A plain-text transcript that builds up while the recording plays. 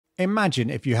Imagine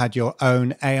if you had your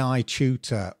own AI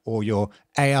tutor or your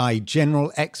AI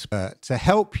general expert to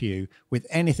help you with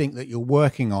anything that you're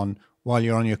working on while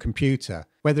you're on your computer,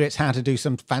 whether it's how to do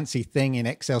some fancy thing in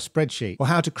Excel spreadsheet or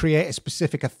how to create a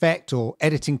specific effect or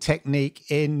editing technique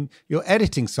in your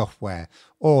editing software,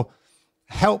 or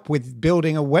help with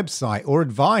building a website or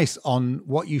advice on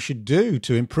what you should do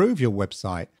to improve your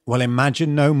website. Well,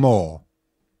 imagine no more,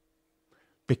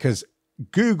 because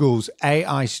Google's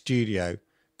AI Studio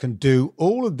can do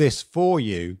all of this for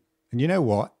you. And you know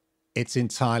what? It's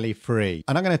entirely free.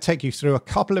 And I'm going to take you through a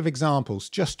couple of examples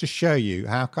just to show you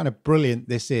how kind of brilliant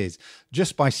this is.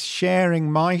 Just by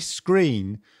sharing my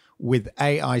screen with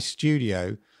AI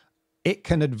Studio, it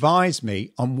can advise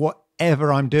me on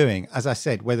whatever I'm doing. As I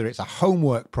said, whether it's a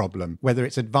homework problem, whether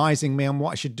it's advising me on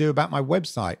what I should do about my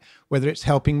website, whether it's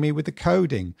helping me with the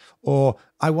coding, or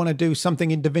I want to do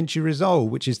something in DaVinci Resolve,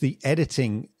 which is the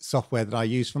editing software that I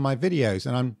use for my videos,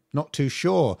 and I'm not too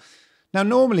sure. Now,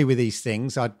 normally with these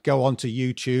things, I'd go onto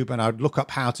YouTube and I'd look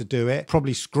up how to do it,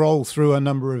 probably scroll through a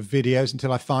number of videos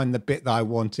until I find the bit that I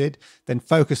wanted, then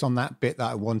focus on that bit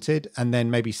that I wanted, and then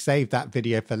maybe save that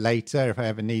video for later if I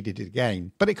ever needed it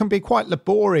again. But it can be quite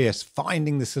laborious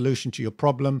finding the solution to your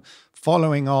problem,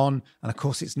 following on, and of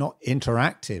course, it's not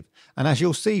interactive. And as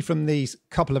you'll see from these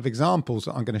couple of examples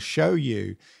that I'm going to show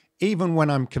you, even when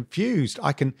I'm confused,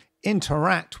 I can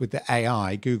interact with the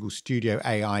AI, Google Studio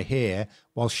AI here,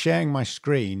 while sharing my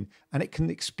screen, and it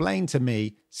can explain to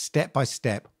me step by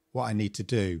step what I need to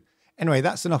do. Anyway,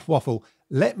 that's enough waffle.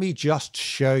 Let me just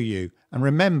show you. And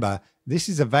remember, this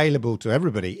is available to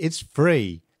everybody. It's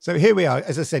free. So here we are.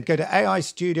 As I said, go to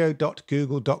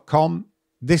aistudio.google.com.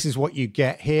 This is what you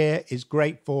get here. It's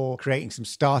great for creating some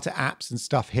starter apps and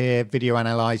stuff here. Video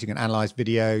analyze, you can analyze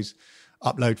videos,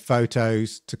 upload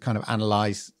photos to kind of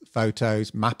analyze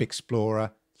photos, map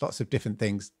explorer, lots of different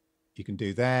things you can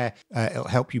do there. It'll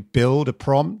help you build a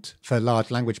prompt for large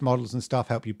language models and stuff,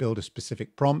 help you build a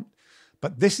specific prompt.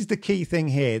 But this is the key thing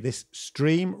here, this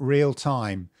stream real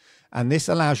time. And this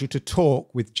allows you to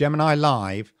talk with Gemini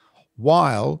Live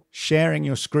while sharing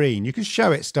your screen. You can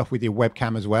show it stuff with your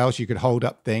webcam as well, so you could hold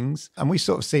up things. And we've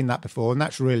sort of seen that before, and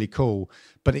that's really cool.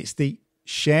 But it's the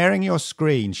sharing your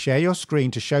screen, share your screen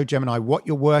to show Gemini what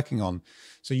you're working on.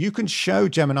 So you can show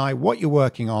Gemini what you're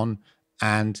working on,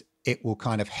 and it will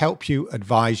kind of help you,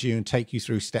 advise you, and take you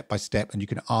through step by step, and you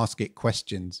can ask it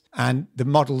questions. And the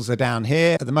models are down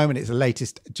here. At the moment, it's the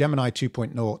latest Gemini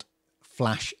 2.0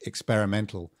 Flash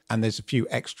Experimental. And there's a few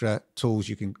extra tools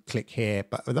you can click here.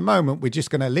 But at the moment, we're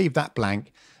just going to leave that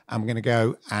blank. And we're going to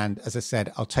go, and as I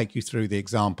said, I'll take you through the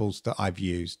examples that I've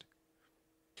used.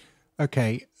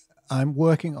 Okay. I'm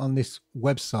working on this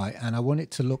website and I want it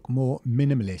to look more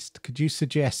minimalist. Could you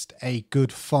suggest a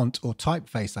good font or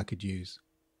typeface I could use?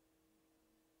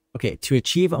 Okay, to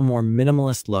achieve a more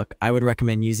minimalist look, I would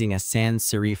recommend using a sans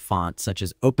serif font such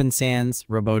as Open Sans,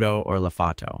 Roboto, or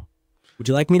Lefato. Would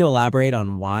you like me to elaborate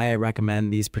on why I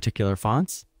recommend these particular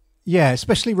fonts? Yeah,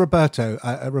 especially Roboto.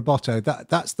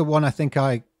 That's the one I think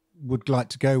I would like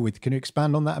to go with. Can you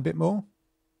expand on that a bit more?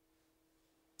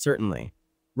 Certainly.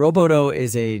 Roboto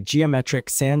is a geometric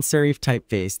sans serif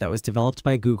typeface that was developed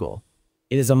by Google.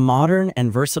 It is a modern and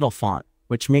versatile font,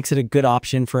 which makes it a good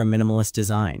option for a minimalist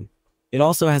design. It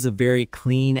also has a very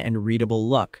clean and readable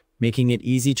look, making it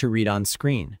easy to read on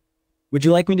screen. Would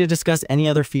you like me to discuss any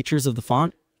other features of the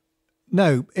font?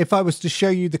 No. If I was to show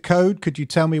you the code, could you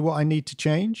tell me what I need to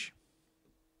change?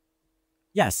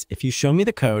 Yes, if you show me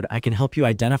the code, I can help you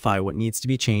identify what needs to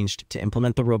be changed to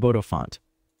implement the Roboto font.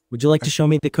 Would you like to show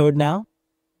me the code now?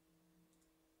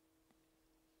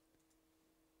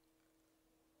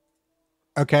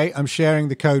 Okay, I'm sharing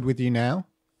the code with you now.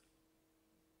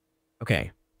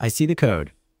 Okay, I see the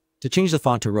code. To change the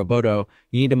font to Roboto,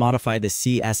 you need to modify the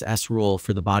CSS rule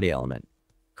for the body element.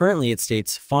 Currently, it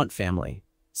states font family,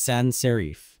 sans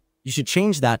serif. You should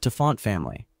change that to font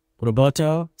family,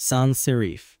 Roboto sans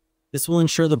serif. This will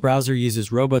ensure the browser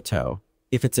uses Roboto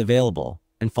if it's available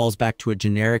and falls back to a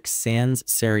generic sans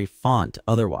serif font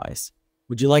otherwise.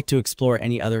 Would you like to explore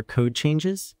any other code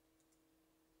changes?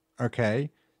 Okay.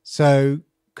 So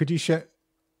could you show,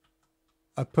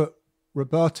 I put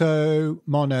Roboto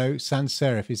Mono Sans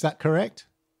Serif. Is that correct?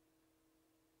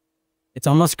 It's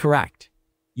almost correct.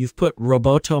 You've put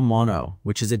Roboto Mono,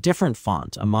 which is a different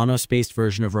font, a mono-spaced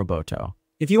version of Roboto.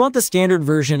 If you want the standard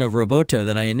version of Roboto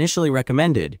that I initially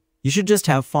recommended, you should just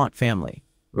have font family,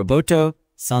 Roboto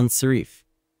Sans Serif.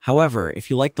 However,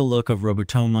 if you like the look of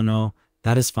Roboto Mono,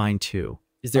 that is fine too.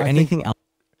 Is there anything else?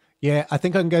 Yeah, I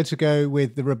think I'm going to go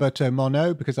with the Roboto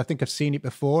Mono because I think I've seen it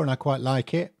before and I quite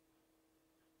like it.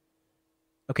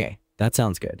 Okay, that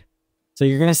sounds good. So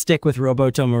you're going to stick with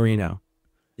Roboto Merino.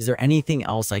 Is there anything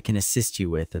else I can assist you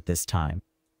with at this time?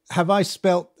 Have I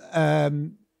spelt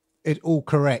it all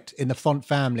correct in the font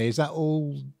family? Is that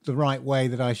all the right way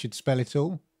that I should spell it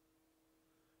all?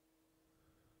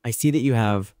 I see that you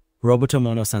have Roboto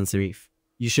Mono sans serif.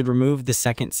 You should remove the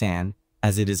second san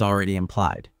as it is already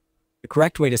implied. The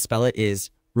correct way to spell it is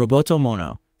Roboto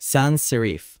Mono sans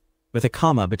serif with a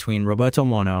comma between Roboto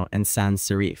Mono and sans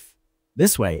serif.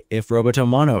 This way, if Roboto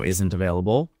Mono isn't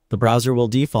available, the browser will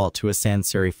default to a sans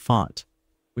serif font.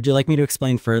 Would you like me to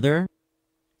explain further?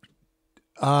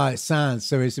 Sans.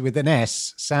 So is it with an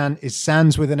S? Is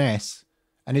sans with an S?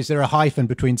 And is there a hyphen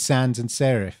between sans and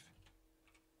serif?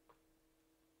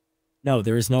 No,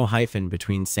 there is no hyphen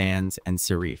between sans and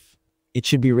serif. It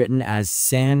should be written as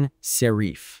sans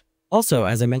serif. Also,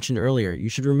 as I mentioned earlier, you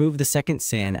should remove the second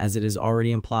san as it is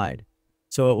already implied.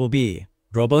 So it will be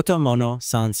Roboto Mono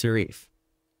sans serif.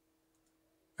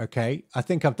 Okay, I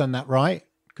think I've done that right.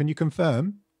 Can you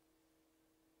confirm?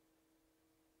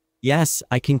 Yes,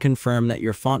 I can confirm that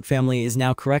your font family is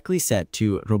now correctly set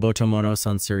to Roboto Mono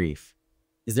sans serif.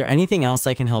 Is there anything else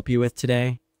I can help you with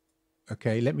today?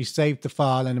 Okay, let me save the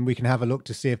file and then we can have a look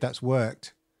to see if that's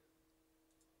worked.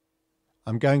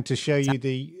 I'm going to show you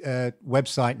the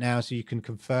website now so you can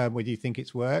confirm whether you think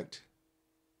it's worked.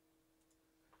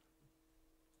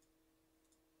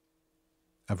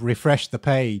 I've refreshed the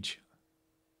page.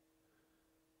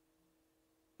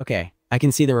 Okay, I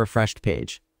can see the refreshed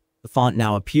page. The font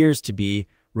now appears to be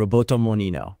Roboto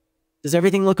Merino. Does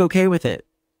everything look okay with it?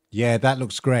 Yeah, that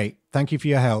looks great. Thank you for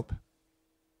your help.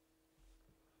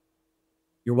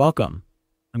 You're welcome.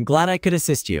 I'm glad I could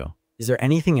assist you. Is there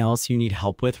anything else you need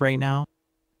help with right now?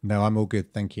 No, I'm all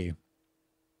good. Thank you.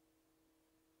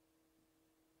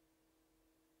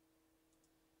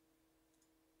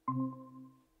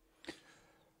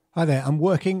 Hi there. I'm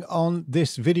working on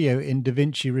this video in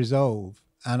DaVinci Resolve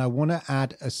and I want to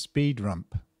add a speed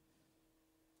ramp.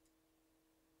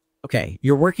 Okay,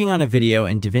 you're working on a video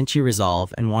in DaVinci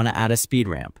Resolve and want to add a speed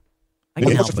ramp. I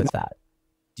can help with that.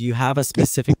 Do you have a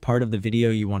specific part of the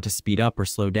video you want to speed up or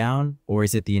slow down, or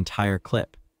is it the entire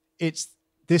clip? It's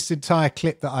this entire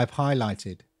clip that I've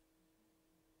highlighted.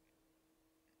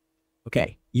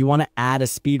 Okay, you want to add a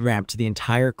speed ramp to the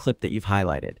entire clip that you've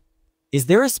highlighted. Is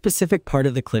there a specific part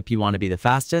of the clip you want to be the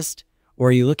fastest, or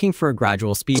are you looking for a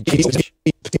gradual speed change?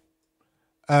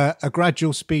 A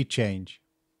gradual speed change.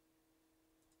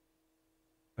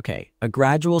 Okay, a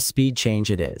gradual speed change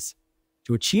it is.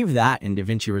 To achieve that in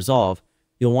DaVinci Resolve,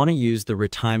 you'll want to use the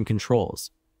retime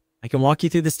controls. I can walk you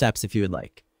through the steps if you would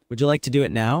like. Would you like to do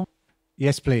it now?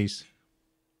 Yes, please.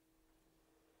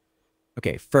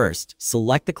 Okay, first,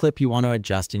 select the clip you want to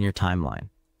adjust in your timeline.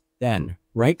 Then,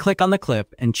 right-click on the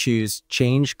clip and choose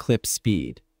Change Clip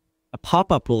Speed. A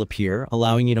pop-up will appear,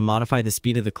 allowing you to modify the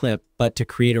speed of the clip, but to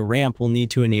create a ramp, we'll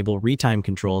need to enable retime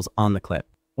controls on the clip.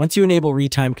 Once you enable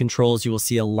retime controls, you will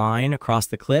see a line across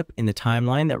the clip in the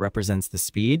timeline that represents the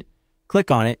speed.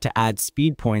 Click on it to add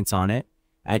speed points on it.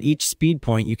 At each speed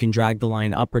point, you can drag the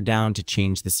line up or down to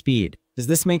change the speed. Does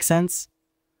this make sense?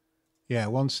 Yeah,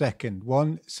 1 second.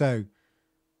 So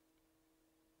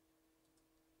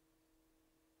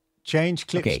change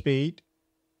clip speed.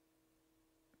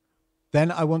 Then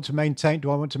I want to maintain,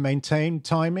 do I want to maintain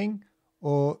timing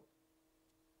or?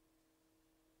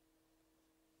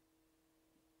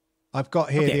 I've got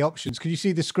here the options. Can you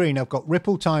see the screen? I've got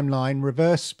ripple timeline,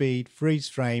 reverse speed, freeze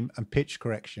frame, and pitch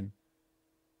correction.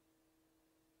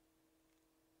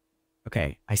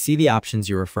 Okay, I see the options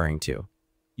you're referring to.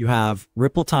 You have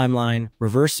ripple timeline,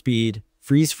 reverse speed,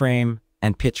 freeze frame,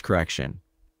 and pitch correction.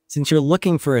 Since you're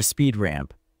looking for a speed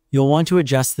ramp, you'll want to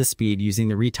adjust the speed using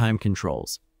the retime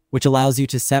controls, which allows you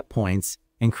to set points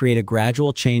and create a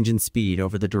gradual change in speed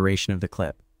over the duration of the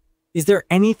clip. Is there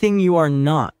anything you are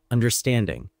not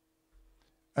understanding?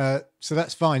 So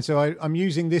that's fine. So I'm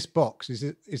using this box.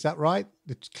 Is that right?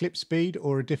 The clip speed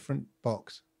or a different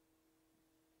box?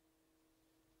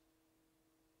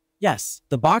 Yes,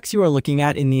 the box you are looking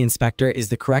at in the inspector is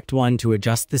the correct one to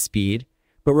adjust the speed,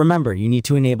 but remember, you need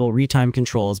to enable retime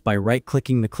controls by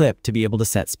right-clicking the clip to be able to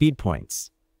set speed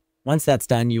points. Once that's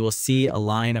done, you will see a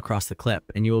line across the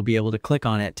clip, and you will be able to click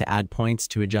on it to add points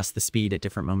to adjust the speed at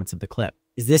different moments of the clip.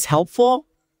 Is this helpful?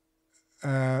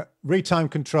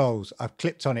 Retime controls. I've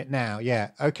clicked on it now.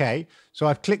 Yeah. Okay. So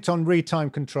I've clicked on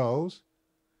retime controls.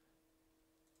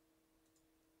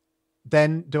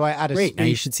 Then do I add a speed? Now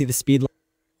you should see the speed line.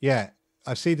 Yeah.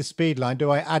 I see the speed line.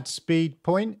 Do I add speed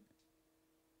point?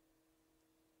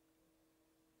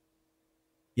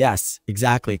 Yes,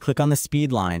 exactly. Click on the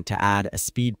speed line to add a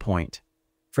speed point.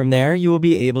 From there, you will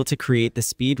be able to create the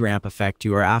speed ramp effect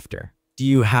you are after. Do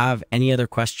you have any other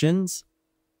questions?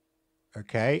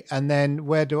 Okay. And then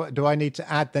where do I need to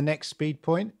add the next speed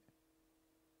point?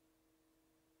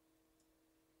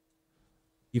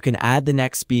 You can add the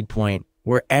next speed point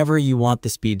wherever you want the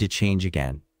speed to change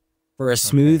again. For a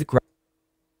smooth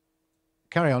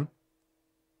Carry on.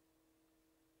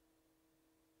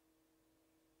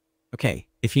 Okay,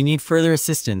 if you need further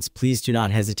assistance, please do not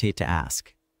hesitate to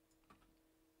ask.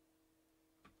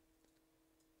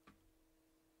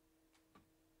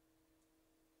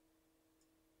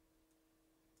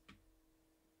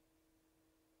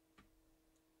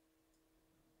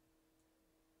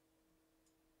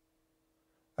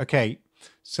 Okay,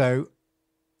 so,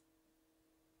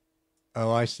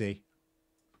 oh, I see.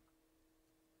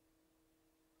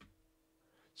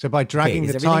 So by dragging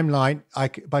the timeline,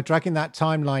 by dragging that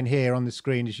timeline here on the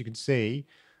screen, as you can see,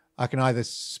 I can either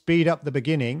speed up the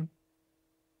beginning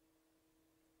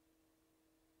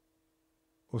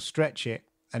or stretch it,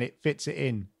 and it fits it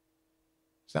in.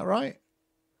 Is that right?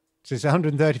 So it's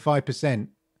 135%.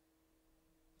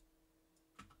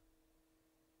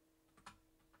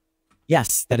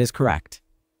 Yes, that is correct.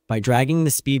 By dragging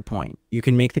the speed point, you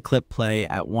can make the clip play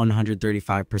at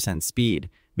 135% speed,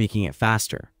 making it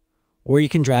faster. Or you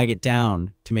can drag it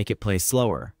down to make it play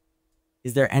slower.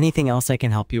 Is there anything else I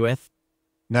can help you with?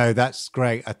 No, that's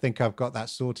great. I think I've got that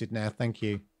sorted now. Thank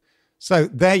you. So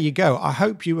there you go. I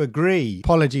hope you agree.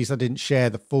 Apologies I didn't share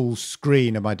the full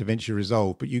screen of my DaVinci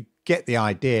Resolve, but you get the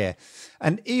idea.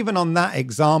 And even on that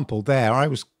example there, I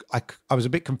was a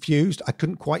bit confused. I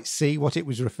couldn't quite see what it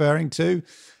was referring to.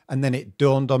 And then it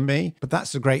dawned on me. But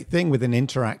that's the great thing with an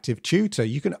interactive tutor.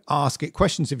 You can ask it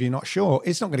questions if you're not sure.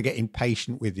 It's not going to get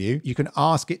impatient with you. You can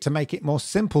ask it to make it more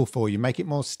simple for you, make it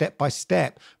more step by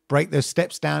step, break those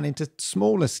steps down into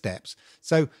smaller steps.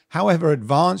 So however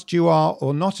advanced you are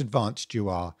or not advanced you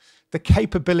are, the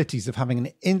capabilities of having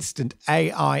an instant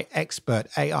AI expert,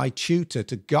 AI tutor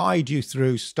to guide you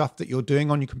through stuff that you're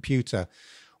doing on your computer,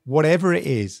 whatever it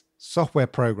is, software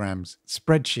programs,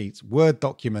 spreadsheets, Word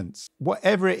documents,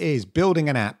 whatever it is, building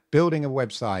an app, building a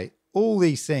website, all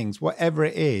these things, whatever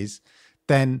it is,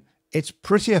 then it's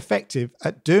pretty effective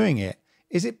at doing it.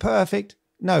 Is it perfect?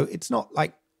 No, it's not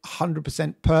like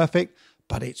 100% perfect,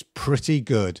 but it's pretty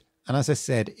good. And as I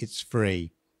said, it's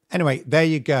free. Anyway, there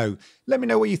you go. Let me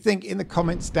know what you think in the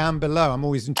comments down below. I'm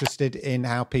always interested in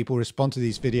how people respond to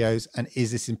these videos. And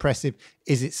is this impressive?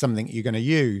 Is it something you're going to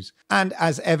use? And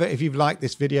as ever, if you've liked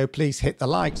this video, please hit the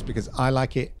likes because I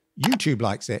like it. YouTube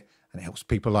likes it. And it helps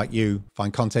people like you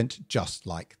find content just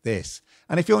like this.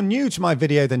 And if you're new to my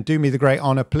video, then do me the great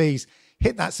honor. Please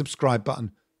hit that subscribe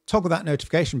button, toggle that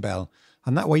notification bell.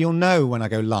 And that way you'll know when I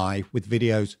go live with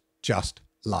videos just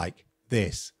like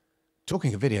this.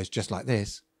 Talking of videos just like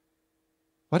this,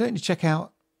 why don't you check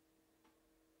out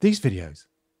these videos?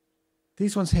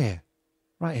 These ones here,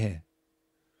 right here.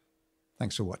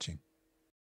 Thanks for watching.